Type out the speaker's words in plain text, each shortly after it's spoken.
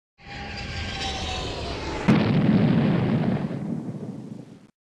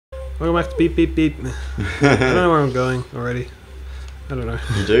Welcome back to beep beep beep. I don't know where I'm going already. I don't know.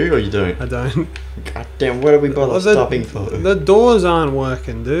 You do or you don't? I don't. God damn, what are we bother stopping for? The doors aren't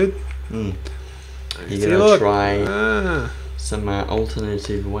working, dude. You See, gotta look. try some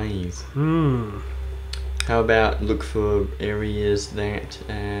alternative ways. How about look for areas that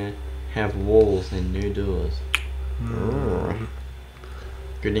have walls and no doors?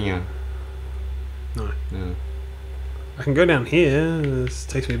 Go down. No. No. I can go down here. This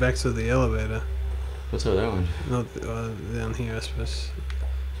takes me back to the elevator. What's up with that one? Not down here, I suppose.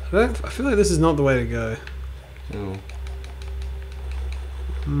 I feel like this is not the way to go.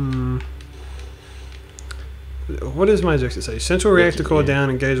 No. What does my objective say? Central reactor core yeah. down,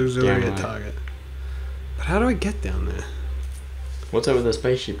 engage auxiliary Down at right. target. But how do I get down there? What's up with the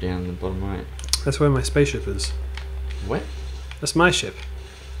spaceship down the bottom right? That's where my spaceship is. What? That's my ship.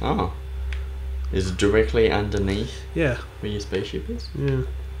 Oh. Is it directly underneath Yeah. where your spaceship is? Yeah.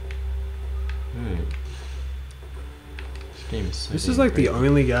 Right. This game is so This damn is like the crazy.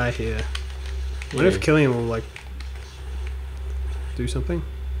 only guy here. What if killing him will like do something?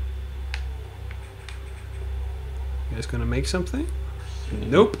 You guys gonna make something?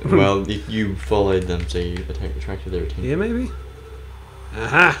 Nope. Well, if you followed them, so you attracted their attention. Yeah, maybe.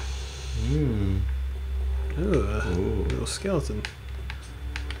 Aha! Ooh. Little skeleton.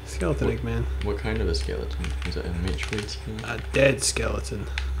 Skeleton Eggman. What kind of a skeleton? Is it a Metroid skeleton? A dead skeleton.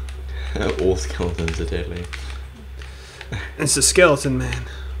 All skeletons are deadly. It's a skeleton man.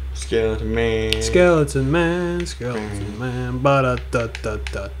 Skeleton man. Skeleton man. Skeleton man. Ba da da da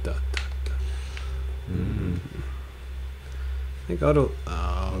da da da. I think I don't.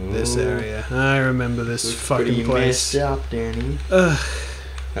 Oh, this area. I remember this Looks fucking pretty place. messed up, Danny. Ugh.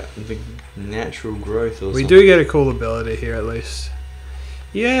 The natural growth or We something. do get a cool ability here at least.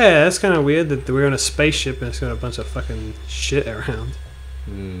 Yeah, that's kind of weird that we're on a spaceship and it's got a bunch of fucking shit around.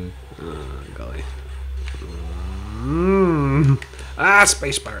 Golly.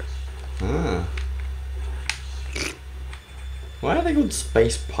 Space pirate. Why are they called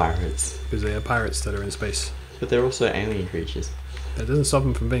space pirates? Because they are pirates that are in space. But they're also alien creatures. That doesn't stop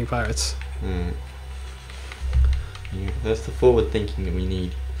them from being pirates. Yeah, that's the forward thinking that we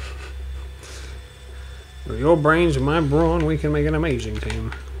need. With your brains and my brawn, we can make an amazing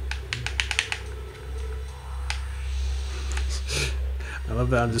team. I love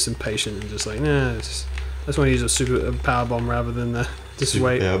that I'm just impatient and just like, nah, I just want to use a power bomb rather than just Super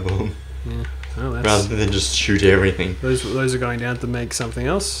wait. power bomb. Yeah. Well, that's, Rather than just shoot everything. those are going down to make something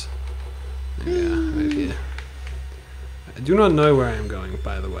else. Yeah, right here. I do not know where I am going,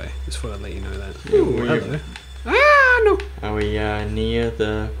 by the way. Just thought I'd let you know that. Ooh, hello. No. Are we near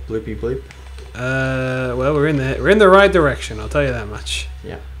the bloopy bloop? Well, we're in there. We're in the right direction. I'll tell you that much.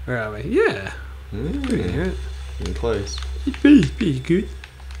 Yeah. Where are we? Yeah. Pretty near it. Getting close. Pretty good.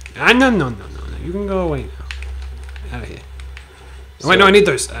 No. You can go away now. Out of here. So, Wait, no, I need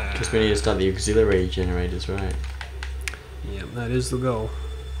those. Guess we need to start the auxiliary generators, right? Yep, that is the goal.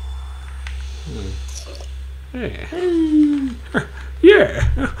 Yeah. Yeah.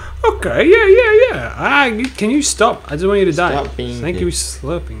 Okay. Yeah. Can you stop? I just want you to die. Stop being. Thank you,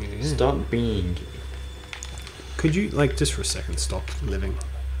 slurping. Yeah. Stop being. Could you, like, just for a second, stop living?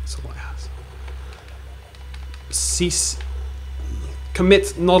 That's all I ask. Cease.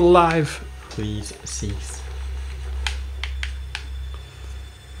 Commit. Not alive. Please cease.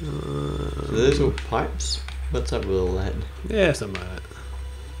 So those all pipes? What's up with all that? Yeah, something like that.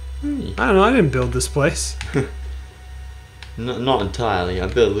 Hey. I don't know. I didn't build this place. Not entirely. I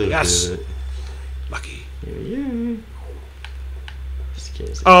built a little Yes. bit of it. Lucky. Yeah. Just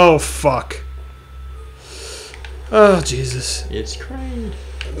kidding. Oh fuck. Oh Jesus. It's crazy.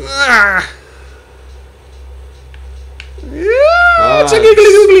 Ah. Yeah, it's a Ah, giggly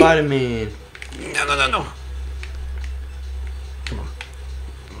googly. Spiderman. No. Come on.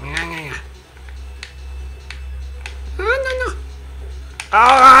 No.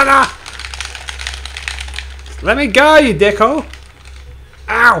 Oh, no. Let me go, you dickhole.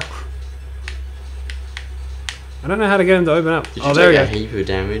 Ow. I don't know how to get him to open up. Did you Oh, there we take a go. heap of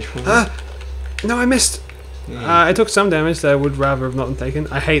damage from No, I missed. I took some damage that I would rather have not taken.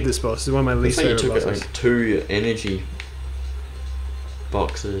 I hate this boss. It's one of my least Looks like you favorite took bosses. like 2 energy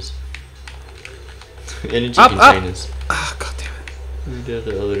boxes. Energy Up. containers. Ah, god damn it. We did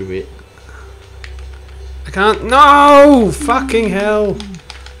it a little bit. I can't. No! Fucking hell.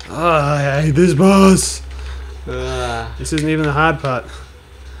 Oh, I hate this boss. This isn't even the hard part.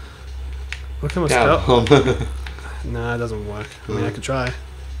 Look how much spell. Nah, it doesn't work. I mean, I could try.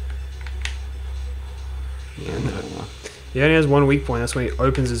 Yeah, no. He only has one weak point. That's when he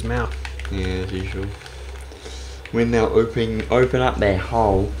opens his mouth. Yeah, as usual. When they'll open up their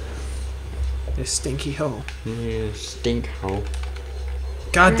hole. This stinky hole. Yeah, stink hole.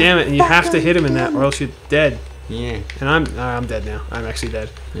 God damn it! And you have to hit him in that, or else you're dead. Yeah. And I'm dead now. I'm actually dead.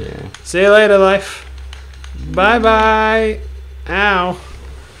 Yeah. See you later, life. Bye bye. Ow.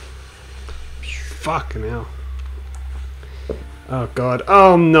 Fucking hell. Oh god.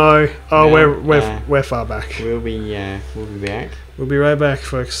 Oh no. Oh, No, we're far back. We'll be back. We'll be right back,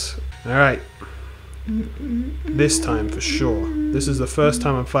 folks. All right. This time for sure. This is the first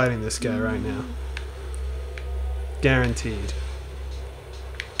time I'm fighting this guy right now. Guaranteed.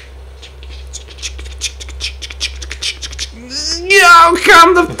 Yo,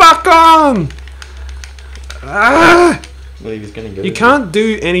 come the fuck on! Ah! Well, he was gonna go. You can't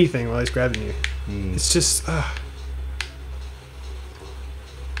do anything while he's grabbing you. Hmm. It's just.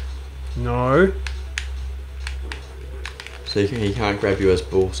 No. So he can't grab you as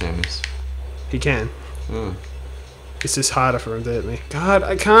ball, Samus. He can. Oh. It's just harder for him to hit me. God,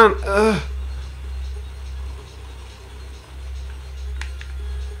 I can't.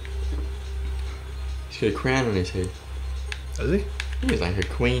 He's got a crown on his head. Does he? He's like a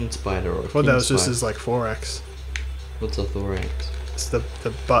queen spider or a I thought king that was just spider. his like thorax. What's a thorax? It's the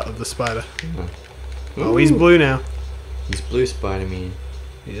butt of the spider. Oh, Oh, he's blue now. He's blue Spider-Man.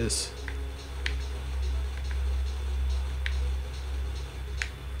 He is.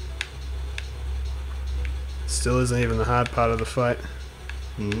 Still isn't even the hard part of the fight.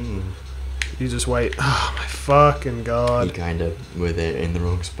 Mm. You just wait. Oh my fucking god. You kind of were there in the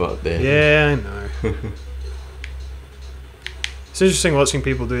wrong spot there. Yeah, I know. It's interesting watching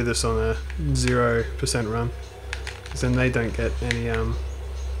people do this on a 0% run. Because then they don't get any,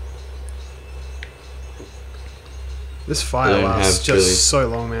 This fight They don't lasts have just really- so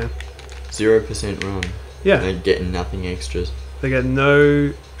long, man. 0% run. Yeah. They're getting nothing extras. They get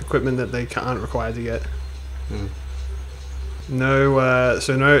no equipment that they aren't required to get. Hmm. No,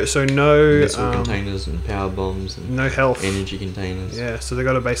 so no, Missile containers and power bombs and no health. energy containers. Yeah, so they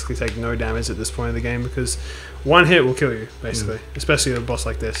got to basically take no damage at this point of the game because one hit will kill you, basically, especially a boss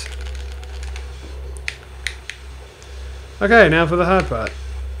like this. Okay, now for the hard part.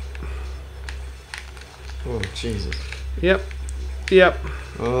 Oh, Jesus. Yep. Yep.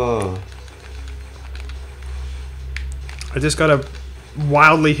 Oh. I just got to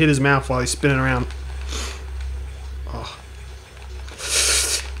wildly hit his mouth while he's spinning around. Oh.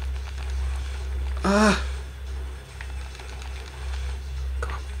 Ah.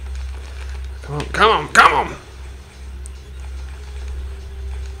 Come on, come on, come on!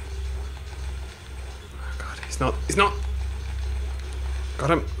 Oh god, he's not. Got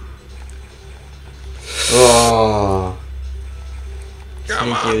him. Oh. Come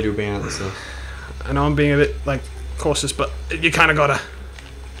Sneaky on. little bouncer. I know I'm being a bit, like, cautious, but you kind of gotta.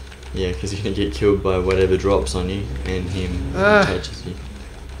 Yeah, because you're going to get killed by whatever drops on you and him touches you.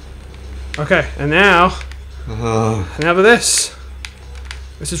 Okay, and now Oh. for this.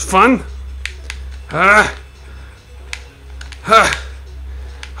 This is fun. Ah. Ha.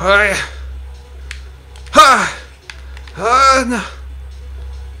 Hi. Ha. No.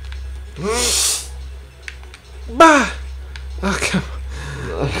 Bah. Oh, come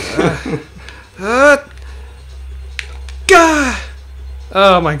on. God.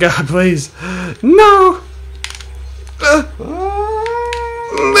 Oh my god, please. No.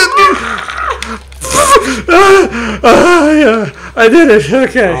 Yeah, I did it.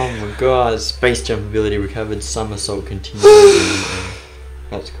 Okay. Oh my god, space jump ability recovered, somersault continues.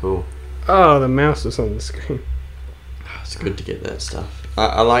 That's cool. Oh, the mouse is on the screen. It's good to get that stuff.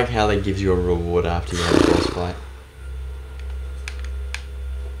 I like how they give you a reward after you have a boss fight.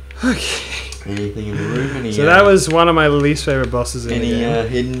 Okay. Anything in the room? Any, So that was one of my least favorite bosses in the any game.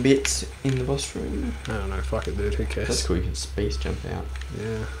 hidden bits in the boss room? I don't know. Fuck it, dude. Who That's cares? cool, you can space jump out.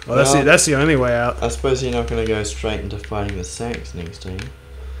 Yeah. Well, that's the only way out. I suppose you're not going to go straight into fighting the Sax next time.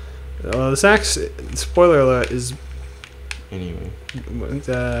 The sax. Spoiler alert is. Anyway.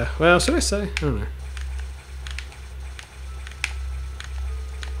 Well, should I say? I don't know.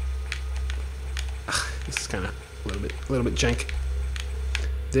 This is kind of a little bit jank.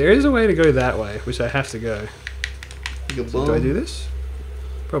 There is a way to go that way, which I have to go. So do I do this?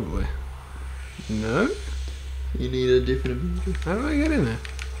 Probably. No? You need a different ability. How do I get in there?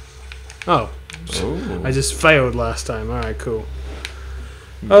 Oh. Oh. I just failed last time. Alright, cool.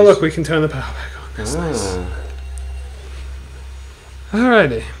 Oh look, we can turn the power back on. That's nice.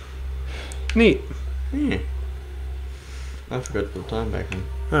 Alrighty. Neat. Yeah. I forgot to put the time back on.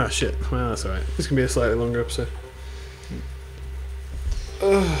 Oh shit. Well, that's alright. This can be a slightly longer episode.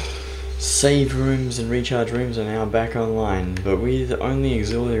 Save rooms and recharge rooms are now back online, but with only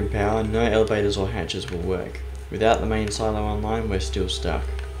auxiliary power, no elevators or hatches will work. Without the main silo online, we're still stuck.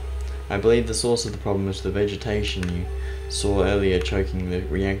 I believe the source of the problem is the vegetation you saw earlier choking the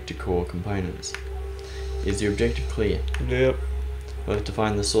reactor core components. Is the objective clear? Yep. We'll have to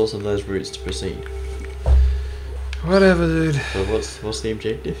find the source of those roots to proceed. Whatever, dude. So what's the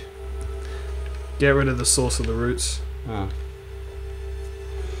objective? Get rid of the source of the roots. Ah.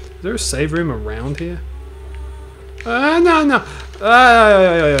 Is there a save room around here? No. No.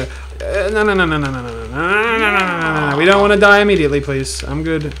 We don't want to die immediately, please. I'm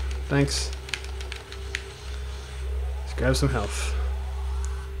good. Thanks. Let's grab some health.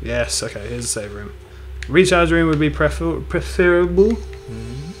 Yes, okay, here's a save room. Recharge room would be preferable.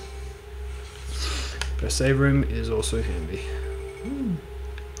 But a save room is also handy.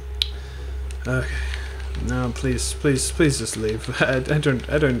 Okay. No, please just leave. I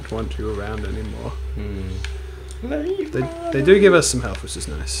don't want you around anymore. They do give us some health, which is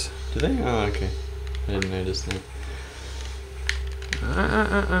nice. Do they? Oh, okay. I didn't notice that.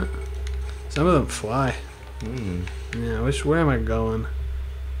 Some of them fly. Yeah, where am I going?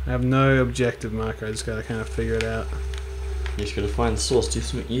 I have no objective marker. I just gotta kind of figure it out. You just gotta find the source.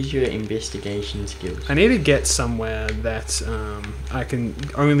 Use your investigation skills. I need to get somewhere that I can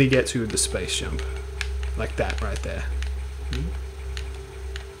only get to with the space jump, like that right there.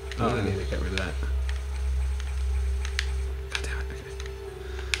 Oh, I need to get rid of that. God damn it.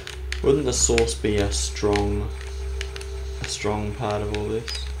 Okay. Wouldn't the source be a strong part of all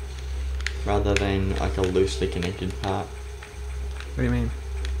this, rather than like a loosely connected part? What do you mean?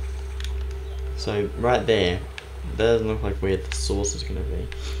 So right there, that doesn't look like where the source is going to be.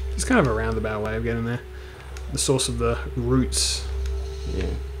 It's kind of a roundabout way of getting there. The source of the roots. Yeah.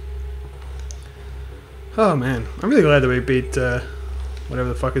 Oh man, I'm really glad that we beat whatever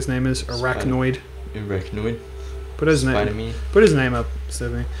the fuck his name is, Arachnoid. Arachnoid. Put his name. Spiderman. Put his name up,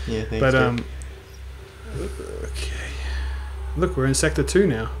 Stephanie. Yeah, thanks. But okay. Look, we're in Sector 2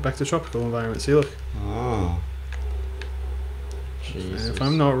 now. Back to tropical environment. See, look. Oh. Jesus. And if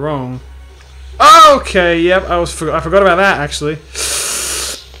I'm not wrong. Okay, yep, I forgot about that actually.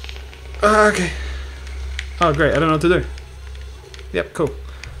 Okay. Oh great, I don't know what to do. Yep, cool.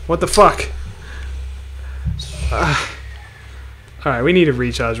 What the fuck? Alright, we need a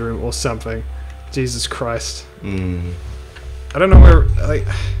recharge room or something. Jesus Christ. I don't know where, like...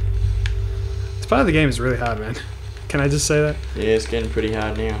 This part of the game is really hard, man. Can I just say that? Yeah, it's getting pretty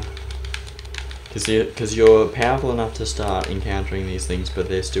hard now. Because you're powerful enough to start encountering these things, but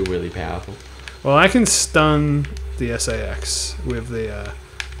they're still really powerful. Well, I can stun the SAX with the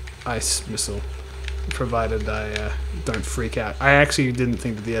ice missile, provided I don't freak out. I actually didn't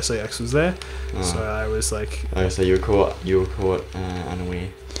think that the SAX was there, so I was like... Oh, so you were caught unaware.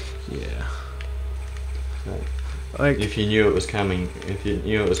 Yeah. So, like, if you knew it was coming, if you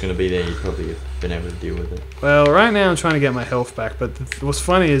knew it was going to be there, you'd probably have been able to deal with it. Well, right now I'm trying to get my health back, but what's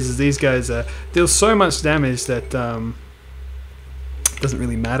funny is these guys deal so much damage that doesn't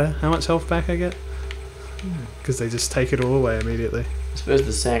really matter how much health back I get, because they just take it all away immediately. I suppose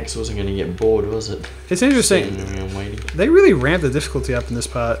the Sax wasn't going to get bored, was it? It's interesting. Standing around waiting. They really ramped the difficulty up in this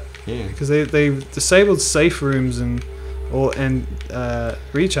part. Yeah. Because they disabled safe rooms and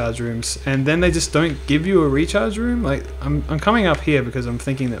recharge rooms, and then they just don't give you a recharge room. Like I'm coming up here because I'm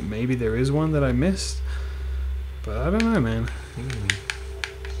thinking that maybe there is one that I missed, but I don't know, man.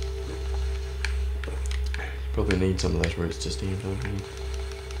 Probably need some of those routes to stand on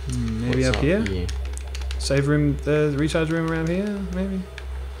here. Maybe up here? Yeah. Save room, the recharge room around here, maybe?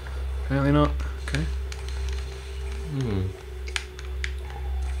 Apparently not. Okay.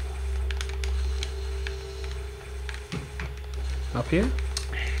 Up here?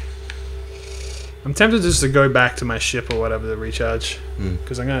 I'm tempted just to go back to my ship or whatever to recharge,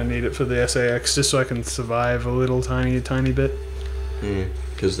 because I'm going to need it for the SAX just so I can survive a little tiny bit. Yeah,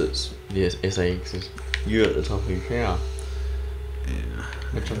 because it's the SAX is you at the top of your tower. Yeah.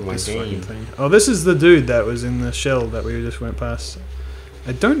 Which of my game? Oh, this is the dude that was in the shell that we just went past.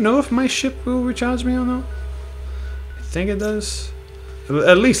 I don't know if my ship will recharge me or not. I think it does.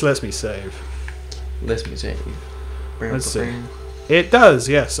 At least lets me save. Lets me save. Let's see. It does,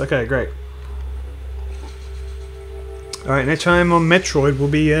 yes. Okay, great. Alright, next time on Metroid we'll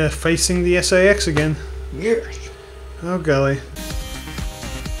be facing the SAX again. Yes. Oh golly.